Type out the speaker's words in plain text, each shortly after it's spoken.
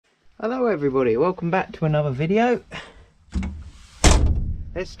Hello everybody, welcome back to another video.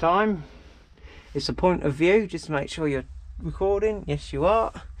 This time it's a point of view, just to make sure you're recording. Yes you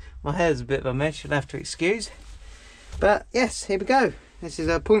are. My hair's a bit of a mess, you'll have to excuse. But yes, here we go. This is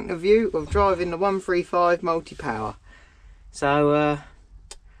a point of view of driving the 135 multi-power. So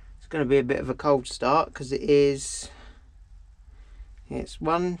it's going to be a bit of a cold start because it's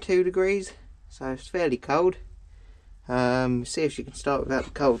 1-2 degrees, so it's fairly cold. See if she can start without the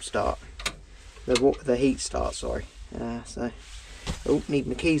cold start, the heat start, sorry. Need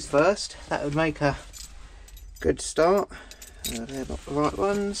my keys first. That would make a good start. They're not the right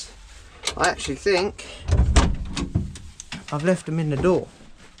ones. I actually think I've left them in the door,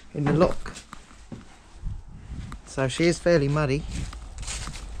 in the lock. So she is fairly muddy.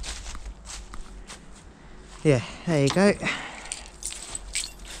 Yeah, there you go.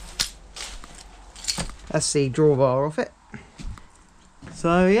 That's the drawbar off it.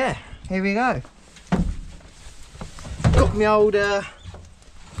 So yeah, here we go. Got my old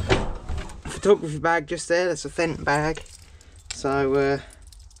photography bag just there. That's a Fenton bag. So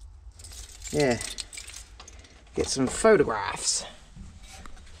yeah, get some photographs.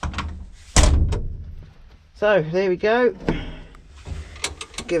 So there we go.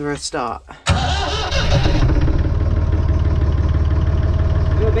 Give her a start. A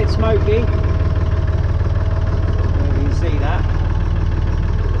little bit smoky. See that,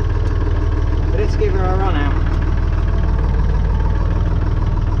 but let's give her a run out.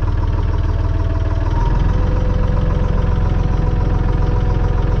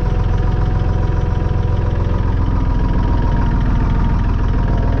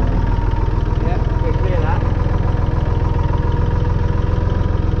 Yeah, we clear that.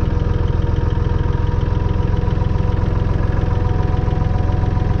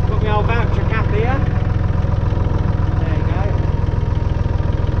 Got my old voucher cap here.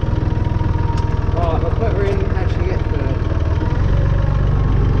 Put her in, actually get the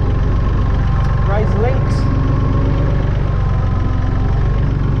raise links.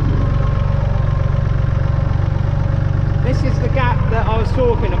 This is the gap that I was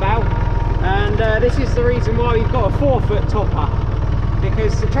talking about, and this is the reason why you've got a 4-foot topper,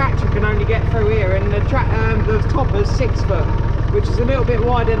 because the tractor can only get through here, and the topper's 6 foot, which is a little bit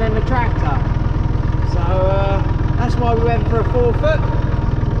wider than the tractor. So that's why we went for a 4-foot.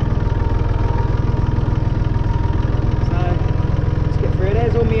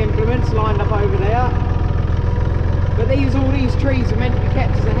 There's all my implements lined up over there, but all these trees are meant to be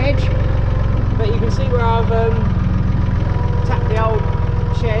kept as a hedge. But you can see where I've tapped the old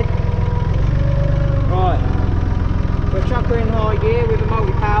shed. Right, we'll chuck her in high gear with a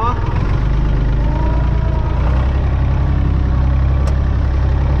multi-power.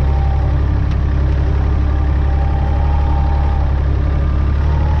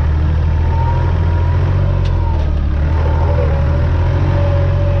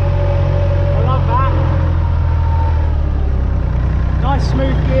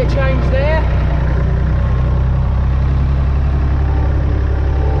 Smooth gear change there.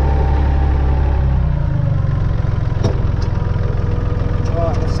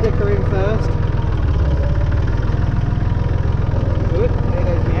 Right, let's stick her in first. Good, there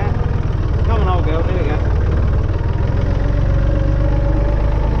goes the hat. Come on old girl, there we go.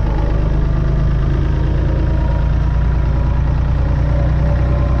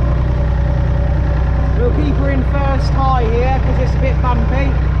 We'll keep her in first high here because it's a bit bumpy.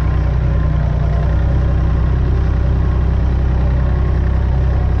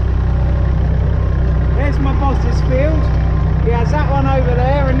 There's my boss's field. He has that one over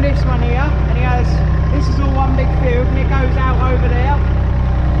there and this one here, and this is all one big field, and it goes out over there.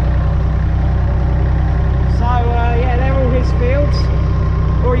 So yeah, they're all his fields,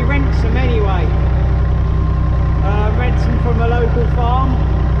 or he rents them anyway. Rents them from a local farm.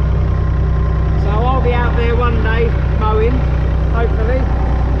 So I'll be out there one day mowing, hopefully.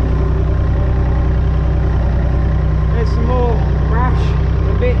 There's some more brush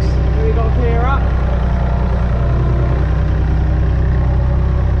and bits that we've got to clear up.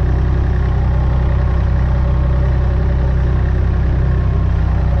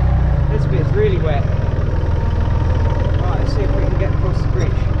 This bit's really wet. Right, let's see if we can get across the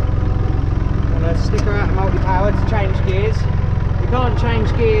bridge. I'm going to stick her out in multi-power to change gears. You can't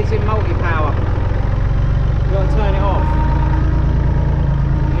change gears in multi-power. You've got to turn it off.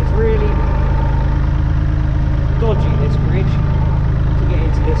 It's really dodgy, this bridge, to get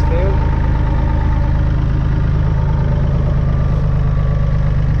into this field.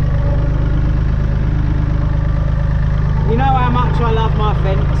 You know how much I love my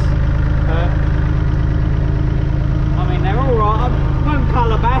fence. I mean, they're alright. I won't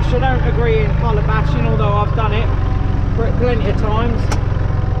colour bash, I don't agree in colour bashing, although I've done it plenty of times.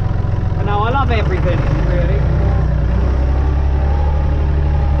 But no, I love everything, really.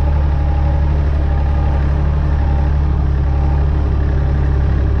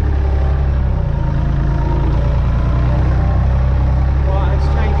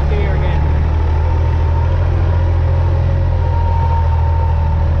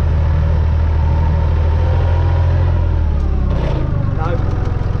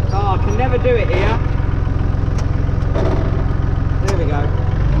 Do it here. There we go.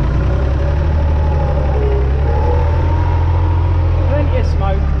 Plenty of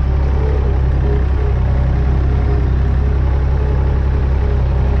smoke.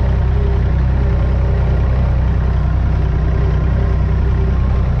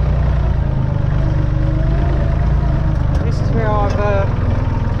 This is where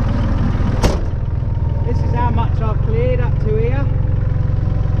this is how much I've cleared up to here.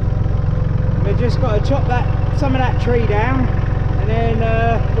 We've just got to chop some of that tree down, and then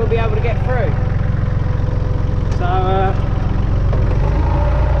we'll be able to get through. So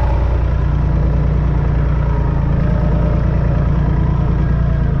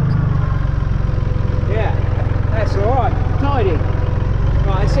yeah, that's all right. Tidy.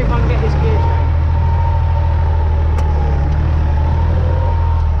 Right, let's see if I can get this gear change.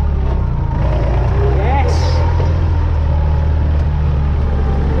 Yes.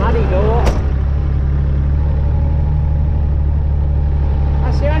 Bloody door.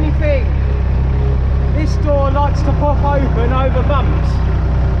 The only thing, this door likes to pop open over bumps.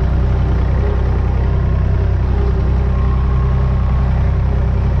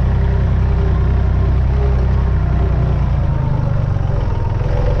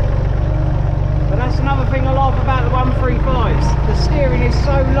 But that's another thing I love about the 135s. The steering is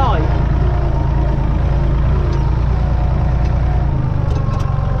so light.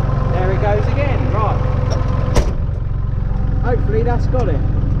 There it goes again, right. Hopefully that's got it.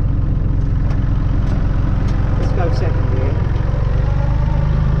 Let's go second gear.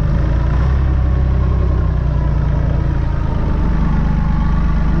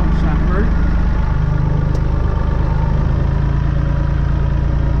 Watch that route.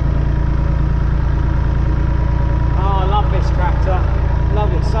 Oh, I love this tractor.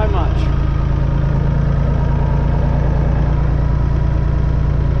 Love it so much.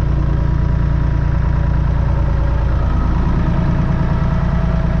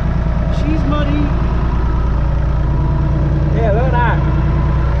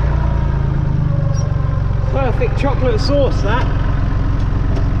 Perfect chocolate sauce, that.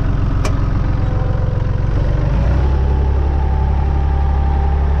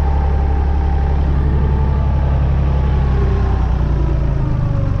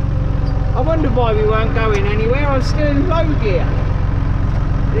 I wonder why we weren't going anywhere. I was still in low gear.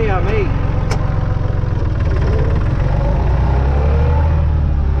 Dear me.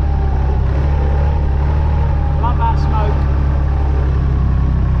 Love that smoke.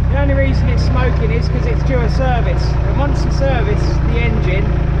 The only reason it's smoking is because it's due a service, and once you service the engine,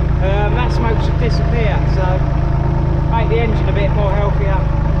 that smoke should disappear, so make the engine a bit more healthier,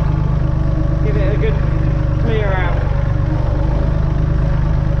 give it a good clear out.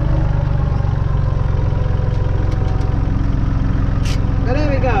 So there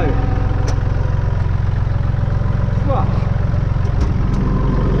we go. What?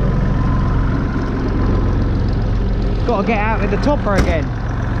 Got to get out with the topper again.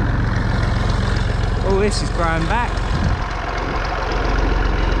 Oh, this is growing back.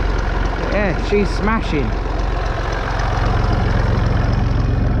 But yeah, she's smashing.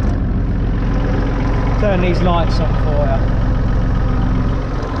 Turn these lights on for you.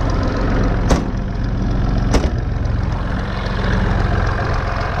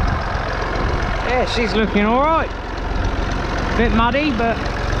 Yeah, she's looking alright. Bit muddy, but...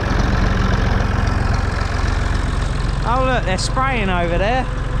 Oh look, they're spraying over there.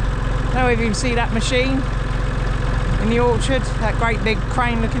 Now if you can see that machine in the orchard, that great big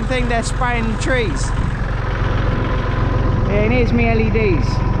crane looking thing, they're spraying the trees. Yeah, and here's my LEDs.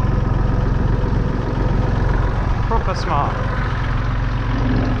 Proper smart.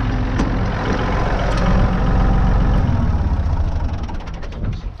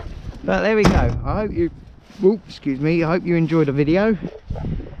 But there we go. I hope you, excuse me, I hope you enjoyed the video.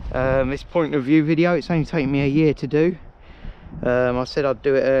 This point of view video, it's only taken me a year to do. I said I'd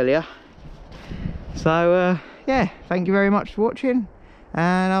do it earlier. So yeah, thank you very much for watching,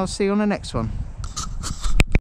 and I'll see you on the next one.